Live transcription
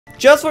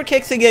just for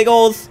kicks and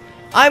giggles,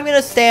 I'm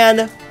gonna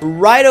stand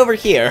right over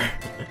here.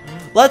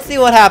 Let's see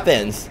what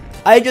happens.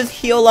 I just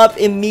heal up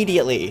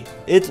immediately.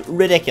 It's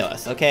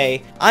ridiculous,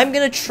 okay? I'm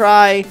gonna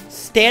try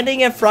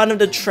standing in front of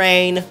the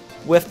train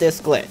with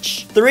this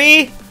glitch.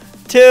 3,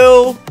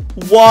 2,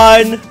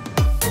 1.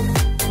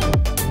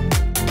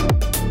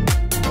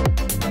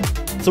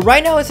 So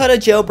right now inside of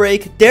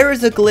Jailbreak, there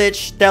is a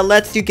glitch that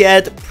lets you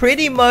get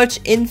pretty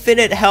much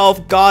infinite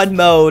health God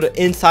mode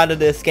inside of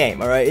this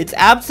game, alright? It's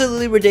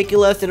absolutely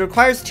ridiculous. It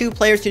requires 2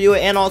 players to do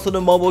it and also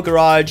the mobile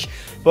garage.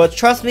 But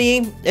trust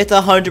me, it's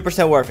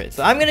 100% worth it.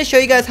 So I'm going to show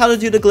you guys how to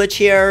do the glitch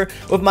here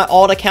with my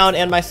alt account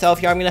and myself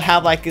here. I'm going to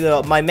have like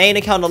my main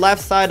account on the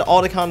left side,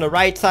 alt account on the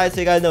right side, so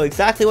you guys know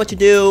exactly what to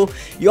do.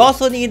 You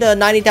also need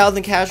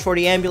 90,000 cash for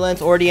the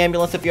ambulance, or the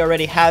ambulance if you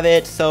already have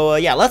it. So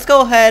yeah, let's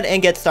go ahead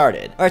and get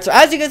started. Alright, so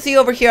as you can see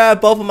over here, I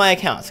have both of my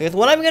accounts. So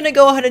what I'm going to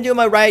go ahead and do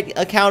my right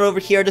account over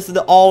here, this is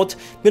the alt.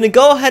 I'm going to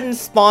go ahead and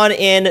spawn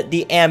in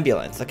the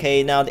ambulance.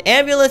 Okay, now the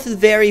ambulance is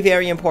very,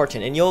 very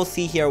important, and you'll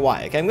see here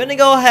why. Okay, I'm going to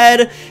go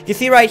ahead, you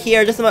see right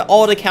here, just in my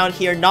alt account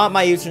here, not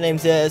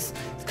MyUsernamesThis.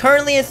 It's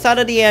currently inside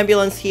of the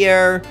ambulance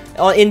here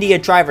in the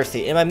driver's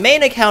seat. And my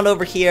main account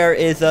over here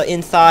is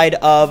inside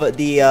of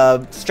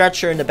the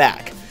stretcher in the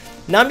back.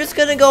 Now I'm just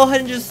gonna go ahead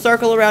and just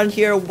circle around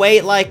here,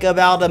 wait like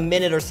about a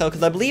minute or so,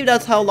 because I believe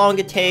that's how long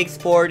it takes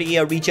for the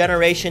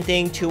regeneration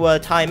thing to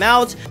time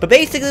out. But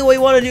basically what you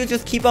want to do is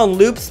just keep on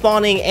loop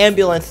spawning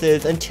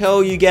ambulances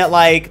until you get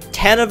like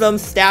 10 of them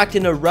stacked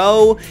in a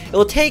row. It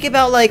will take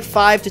about like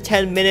 5 to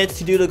 10 minutes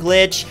to do the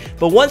glitch,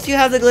 but once you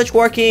have the glitch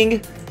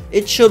working,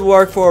 it should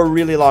work for a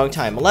really long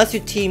time, unless you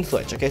team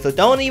switch, okay? So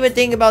don't even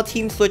think about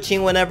team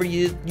switching whenever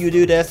you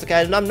do this,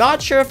 okay? And I'm not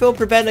sure if it'll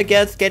prevent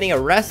against getting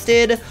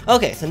arrested.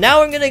 Okay, so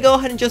now I'm gonna go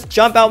ahead and just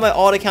jump out my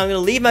alt account. I'm gonna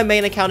leave my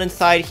main account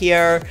inside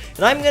here,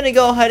 and I'm gonna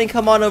go ahead and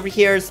come on over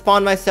here,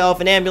 spawn myself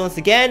an ambulance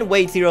again,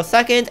 wait 0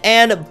 seconds,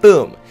 and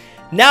boom.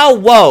 Now,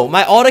 whoa,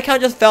 my alt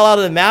account just fell out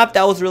of the map.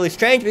 That was really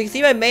strange, but you can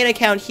see my main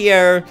account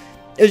here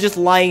is just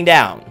lying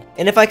down.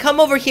 And if I come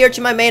over here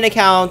to my main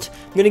account,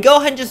 I'm going to go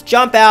ahead and just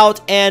jump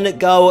out and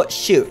go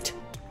shoot.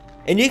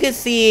 And you can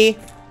see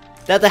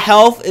that the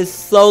health is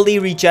slowly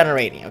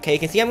regenerating, okay? You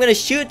can see I'm going to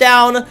shoot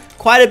down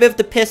quite a bit with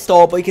the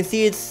pistol, but you can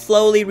see it's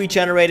slowly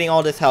regenerating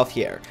all this health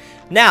here.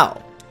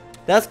 Now,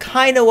 that's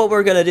kind of what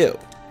we're going to do.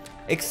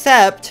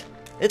 Except,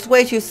 it's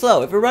way too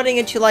slow. If you're running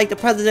into like the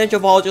presidential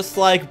vault just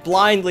like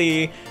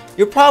blindly,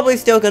 you're probably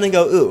still going to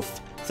go oof.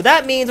 So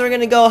that means we're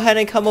going to go ahead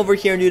and come over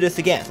here and do this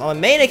again. So on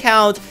my main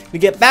account, we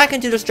get back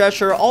into the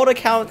stretcher, alt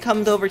account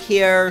comes over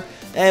here,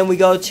 and we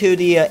go to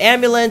the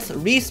ambulance,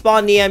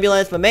 respawn the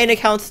ambulance, my main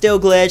account's still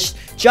glitched,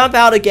 jump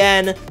out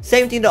again,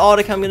 same thing to alt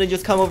account, I'm going to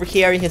just come over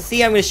here, you can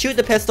see I'm going to shoot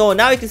the pistol, and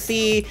now you can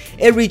see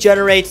it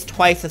regenerates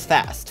twice as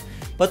fast.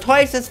 But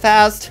twice as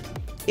fast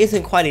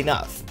isn't quite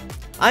enough.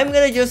 I'm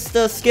going to just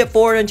skip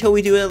forward until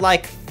we do it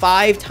like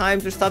 5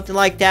 times or something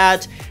like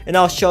that, and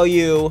I'll show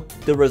you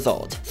the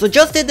result. So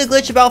just did the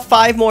glitch about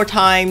 5 more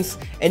times,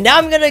 and now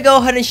I'm going to go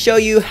ahead and show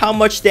you how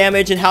much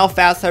damage and how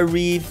fast I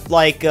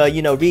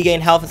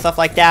regain health and stuff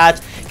like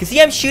that. You can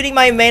see I'm shooting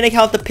my main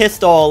account with the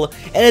pistol,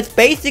 and it's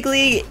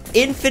basically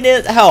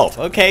infinite health,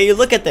 okay? You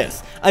look at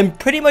this. I'm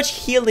pretty much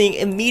healing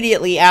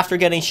immediately after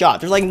getting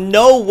shot. There's like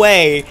no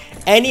way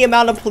any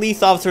amount of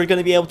police officers are going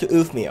to be able to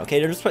oof me, okay?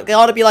 There's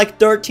got to be like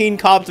 13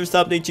 cops or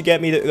something to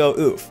get me to go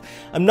oof.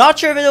 I'm not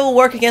sure if it will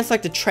work against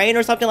like the train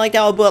or something like that.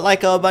 I'll put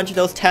like a bunch of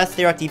those tests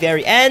there at the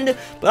very end.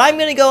 But I'm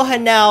going to go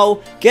ahead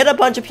now, get a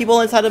bunch of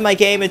people inside of my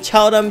game and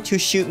tell them to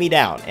shoot me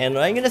down. And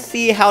I'm going to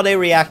see how they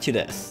react to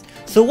this.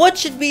 So what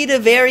should be the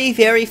very,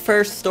 very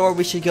first store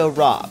we should go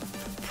rob?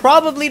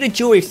 Probably the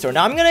jewelry store.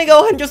 Now I'm gonna go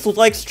ahead and just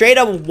like straight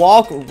up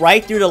walk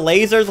right through the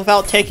lasers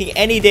without taking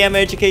any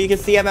damage. Okay, you can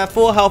see I'm at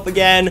full health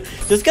again.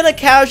 Just gonna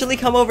casually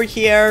come over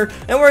here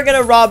and we're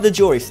gonna rob the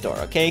jewelry store.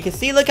 Okay, you can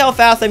see, look how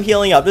fast I'm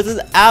healing up. This is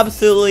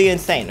absolutely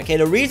insane. Okay,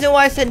 the reason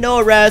why I said no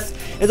arrest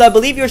is I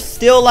believe you're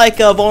still like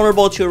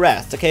vulnerable to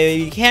arrest. Okay,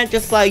 you can't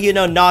just like, you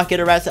know, not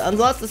get arrested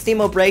unless the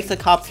steamo breaks the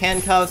cop's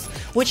handcuffs,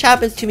 which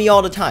happens to me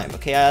all the time.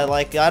 Okay, I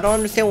don't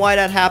understand why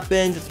that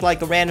happens. It's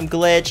like a random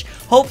glitch.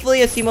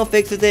 Hopefully a steamo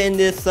fixes it in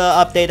this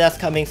update that's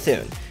coming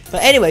soon.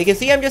 But anyway, you can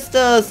see I'm just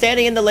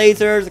standing in the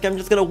lasers. Like, I'm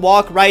just gonna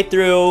walk right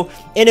through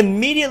and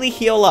immediately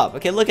heal up.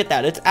 Okay, look at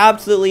that. It's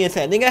absolutely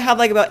insane. I think I have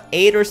like about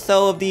 8 or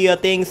so of the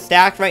things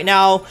stacked right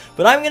now.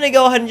 But I'm gonna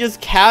go ahead and just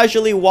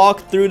casually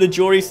walk through the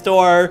jewelry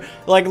store,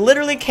 like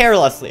literally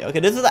carelessly. Okay,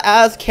 this is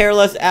as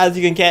careless as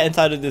you can get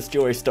inside of this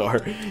jewelry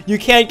store. You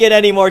can't get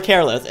any more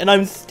careless. And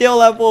I'm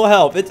still at full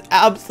health. It's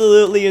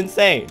absolutely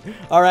insane.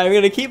 Alright, I'm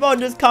gonna keep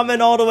on just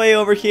coming all the way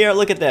over here.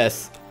 Look at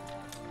this.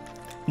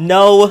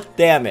 No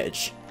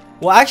damage.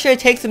 Well, actually, I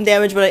take some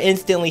damage, but I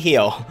instantly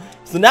heal.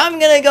 So now I'm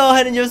gonna go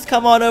ahead and just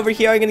come on over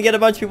here. I'm gonna get a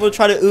bunch of people to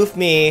try to oof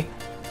me.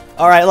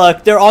 Alright,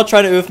 look, they're all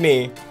trying to oof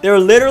me. They're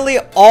literally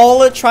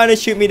all trying to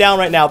shoot me down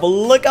right now. But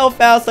look how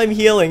fast I'm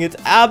healing. It's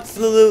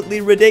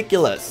absolutely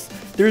ridiculous.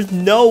 There's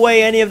no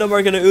way any of them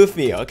are gonna oof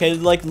me, okay?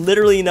 Like,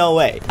 literally no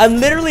way. I'm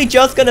literally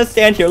just gonna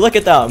stand here. Look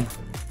at them.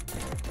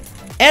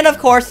 And of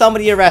course,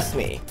 somebody arrests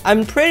me.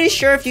 I'm pretty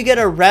sure if you get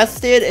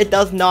arrested, it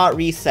does not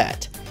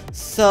reset.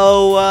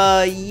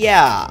 So,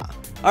 yeah.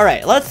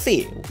 Alright, let's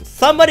see.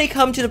 Somebody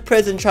come to the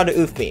prison try to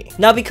oof me.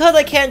 Now, because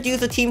I can't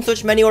use the team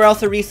switch menu or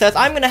else it resets,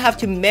 I'm gonna have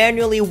to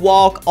manually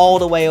walk all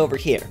the way over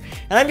here.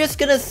 And I'm just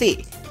gonna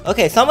see.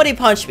 Okay, somebody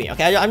punched me,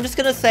 okay? I'm just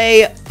gonna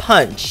say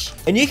punch.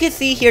 And you can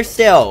see here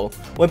still,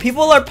 when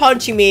people are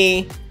punching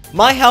me,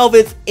 my health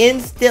is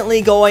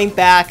instantly going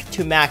back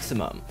to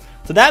maximum.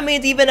 So that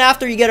means even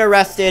after you get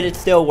arrested, it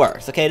still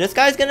works. Okay, this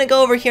guy's gonna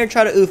go over here and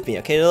try to oof me.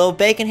 Okay, a little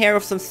bacon hair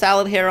with some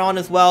salad hair on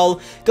as well.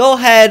 Go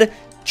ahead,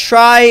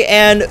 try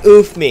and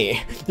oof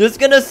me. Just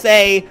gonna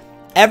say,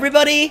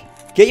 everybody,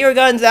 get your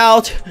guns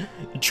out.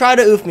 Try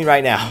to oof me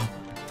right now.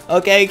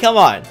 Okay, come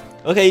on.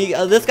 Okay,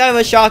 this guy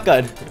with a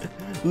shotgun.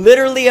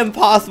 Literally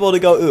impossible to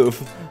go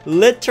oof.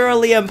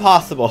 Literally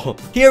impossible.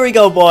 Here we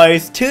go,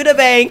 boys. To the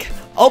bank.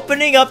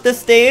 Opening up the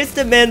stairs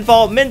to Min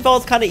Vault. Min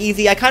Vault's kind of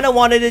easy. I kind of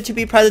wanted it to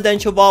be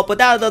Presidential Vault, but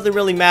that doesn't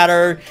really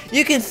matter.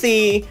 You can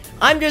see,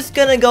 I'm just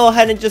gonna go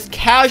ahead and just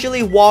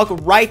casually walk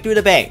right through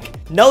the bank.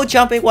 No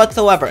jumping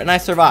whatsoever, and I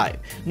survived.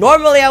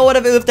 Normally, I would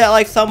have oofed at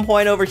like some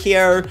point over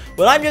here,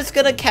 but I'm just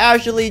gonna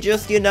casually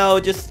just, you know,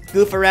 just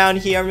goof around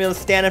here. I'm gonna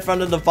stand in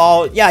front of the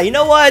vault. Yeah, you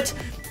know what?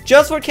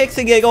 Just for kicks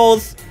and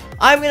giggles,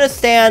 I'm gonna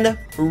stand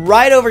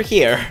right over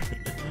here.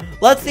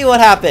 Let's see what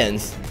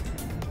happens.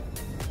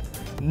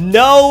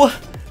 No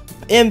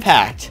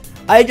impact.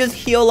 I just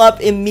heal up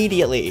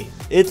immediately.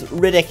 It's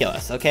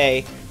ridiculous,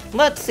 okay?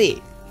 Let's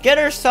see. Get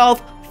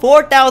herself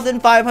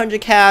 4,500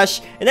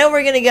 cash, and then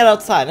we're gonna get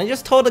outside. I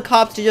just told the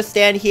cops to just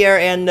stand here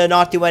and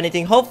not do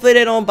anything. Hopefully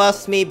they don't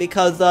bust me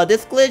because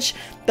this glitch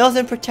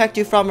doesn't protect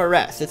you from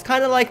arrest. It's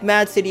kind of like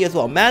Mad City as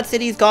well. Mad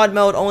City's God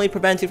mode only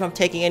prevents you from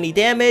taking any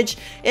damage.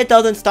 It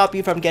doesn't stop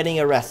you from getting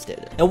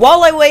arrested. And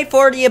while I wait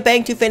for the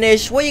bank to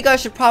finish, what you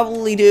guys should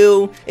probably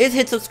do is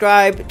hit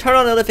subscribe, turn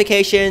on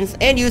notifications,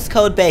 and use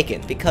code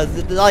BACON. Because,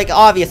 like,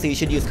 obviously you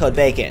should use code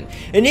BACON.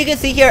 And you can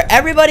see here,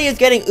 everybody is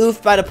getting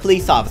oofed by the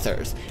police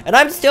officers. And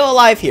I'm still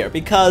alive here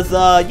because,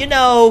 you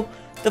know,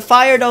 the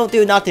fire don't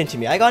do nothing to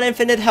me. I got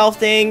infinite health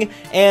thing,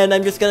 and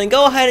I'm just gonna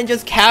go ahead and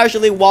just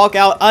casually walk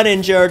out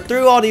uninjured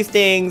through all these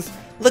things.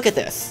 Look at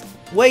this.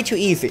 Way too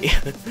easy.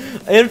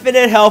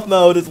 Infinite health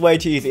mode is way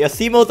too easy.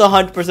 Asimo's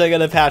 100%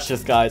 gonna patch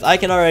this, guys. I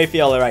can already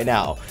feel it right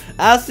now.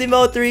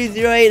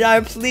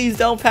 Asimo3089, please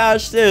don't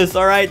patch this,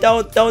 alright?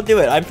 Don't do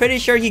it. I'm pretty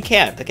sure he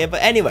can't, okay?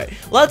 But anyway,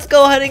 let's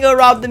go ahead and go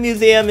rob the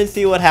museum and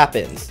see what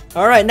happens.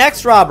 Alright,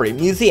 next robbery,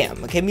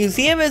 museum. Okay,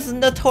 museum is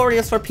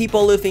notorious for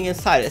people loofing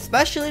inside,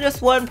 especially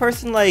this one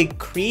person like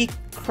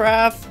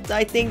Creekcraft,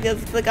 I think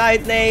that's the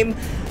guy's name.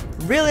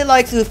 Really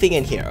likes oofing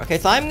in here. Okay,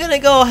 so I'm gonna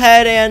go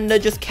ahead and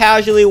just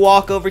casually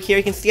walk over here.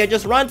 You can see I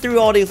just run through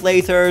all these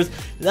lasers.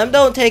 Them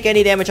don't take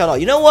any damage at all.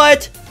 You know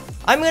what?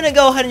 I'm gonna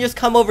go ahead and just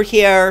come over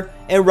here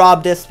and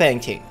rob this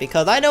painting,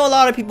 because I know a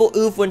lot of people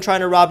oof when trying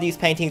to rob these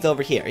paintings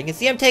over here. You can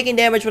see I'm taking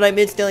damage, but I'm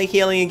instantly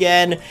healing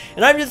again,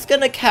 and I'm just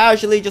gonna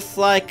casually just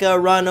like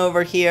run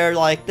over here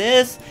like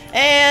this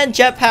and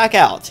jetpack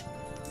out,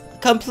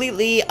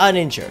 completely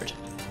uninjured.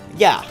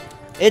 Yeah,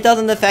 it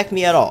doesn't affect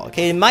me at all.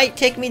 Okay, it might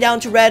take me down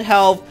to red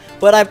health,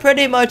 but I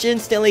pretty much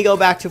instantly go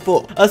back to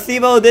full.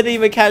 Asimo didn't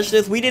even catch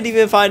this. We didn't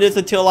even find this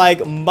until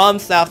like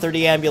months after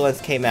the ambulance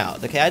came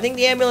out. Okay, I think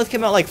the ambulance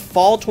came out like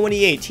fall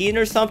 2018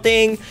 or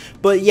something.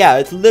 But yeah,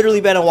 it's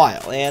literally been a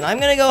while. And I'm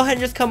gonna go ahead and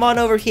just come on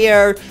over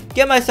here,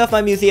 get myself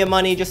my museum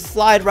money, just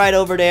slide right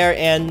over there.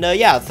 And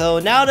yeah, so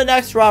now the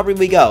next robbery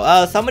we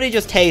go. Somebody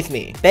just tased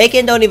me.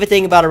 Bacon don't even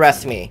think about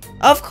arresting me.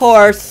 Of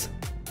course,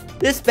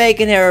 this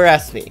bacon here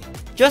arrests me.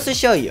 Just to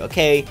show you,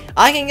 okay,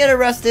 I can get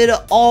arrested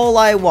all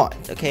I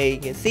want, okay, you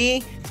can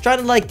see, it's trying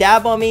to like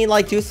dab on me,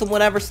 like do some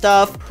whatever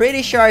stuff.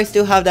 Pretty sure I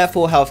still have that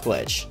full health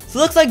glitch. So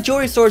it looks like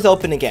jewelry store's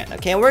open again,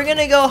 okay, and we're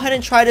gonna go ahead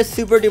and try this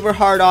super duper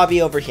hard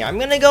obby over here. I'm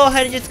gonna go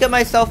ahead and just get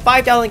myself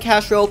 5,000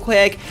 cash real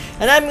quick,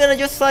 and I'm gonna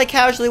just like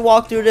casually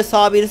walk through this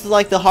hobby. This is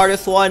like the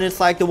hardest one.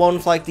 It's like the one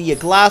with like the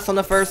glass on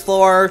the first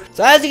floor.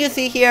 So as you can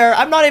see here,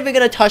 I'm not even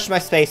gonna touch my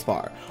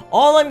spacebar.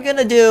 All I'm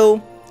gonna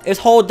do is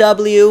hold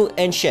W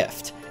and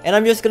shift. And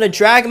I'm just gonna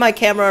drag my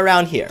camera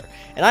around here.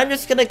 And I'm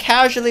just gonna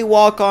casually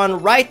walk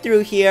on right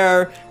through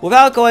here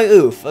without going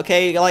oof,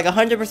 okay? Like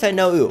 100%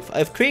 no oof.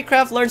 If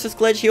Creekcraft learns this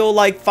glitch, he'll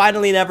like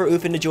finally never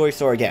oof in the jewelry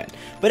store again.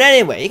 But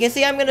anyway, you can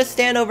see I'm gonna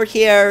stand over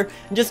here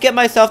and just get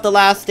myself the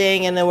last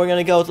thing, and then we're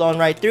gonna go on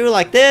right through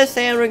like this,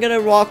 and we're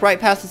gonna walk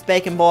right past this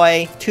bacon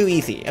boy. Too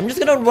easy. I'm just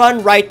gonna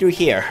run right through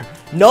here.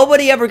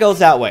 Nobody ever goes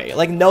that way.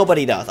 Like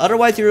nobody does.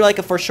 Otherwise you're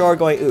like for sure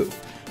going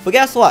oof. But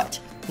guess what?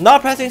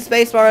 Not pressing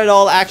spacebar at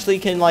all actually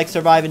can like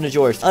survive in the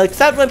jewelry store.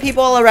 Except when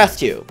people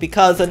arrest you.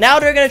 Because now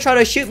they're gonna try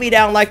to shoot me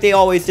down like they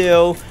always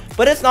do.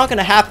 But it's not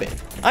gonna happen.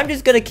 I'm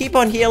just gonna keep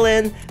on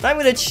healing. And I'm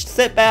gonna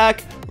sit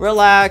back,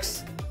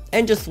 relax,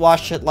 and just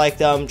watch it like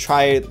them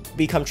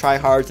become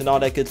tryhards and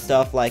all that good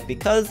stuff. Like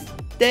because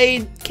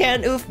they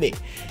can't oof me.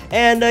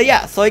 And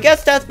yeah, so I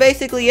guess that's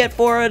basically it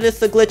for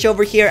this glitch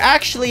over here.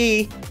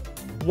 Actually,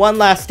 one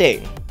last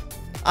thing.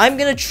 I'm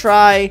gonna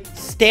try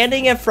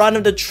standing in front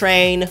of the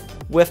train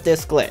with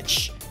this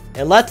glitch.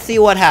 And let's see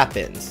what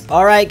happens.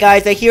 Alright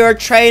guys, I hear a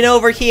train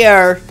over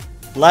here.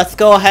 Let's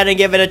go ahead and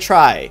give it a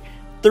try.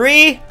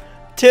 3,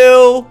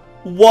 2,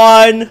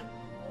 1.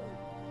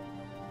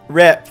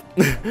 Rip.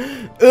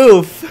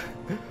 Oof.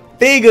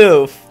 Big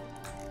oof.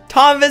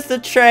 Thomas the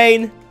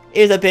Train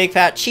is a big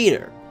fat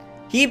cheater.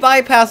 He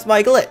bypassed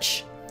my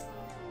glitch.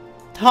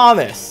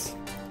 Thomas,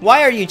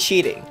 why are you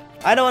cheating?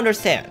 I don't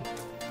understand.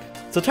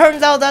 So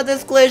turns out that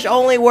this glitch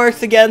only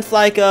works against,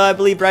 like, I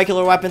believe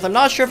regular weapons. I'm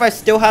not sure if I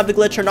still have the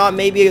glitch or not.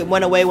 Maybe it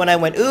went away when I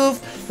went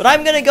oof. But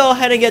I'm gonna go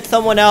ahead and get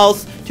someone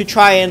else to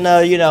try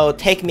and, you know,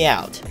 take me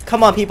out.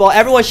 Come on, people.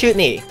 Everyone shoot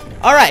me.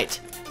 Alright.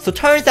 So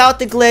turns out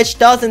the glitch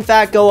does, in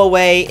fact, go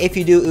away if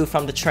you do oof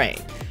from the train.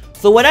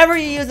 So whenever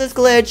you use this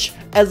glitch,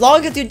 as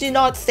long as you do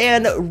not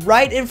stand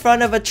right in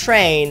front of a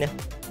train,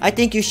 I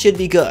think you should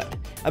be good.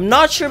 I'm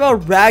not sure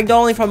about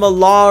ragdolling from a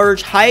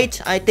large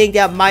height. I think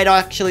that might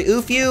actually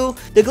oof you.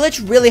 The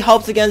glitch really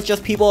helps against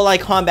just people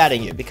like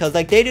combating you, because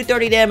like they do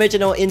 30 damage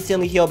and it'll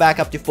instantly heal back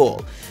up to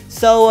full.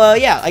 So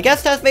yeah, I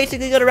guess that's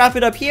basically gonna wrap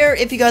it up here.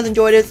 If you guys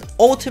enjoyed this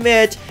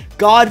ultimate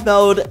God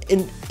mode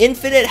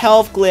infinite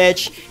health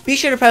glitch, be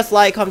sure to press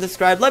like, comment,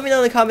 subscribe. Let me know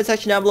in the comment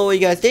section down below what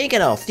you guys think,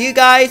 and I'll see you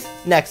guys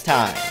next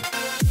time.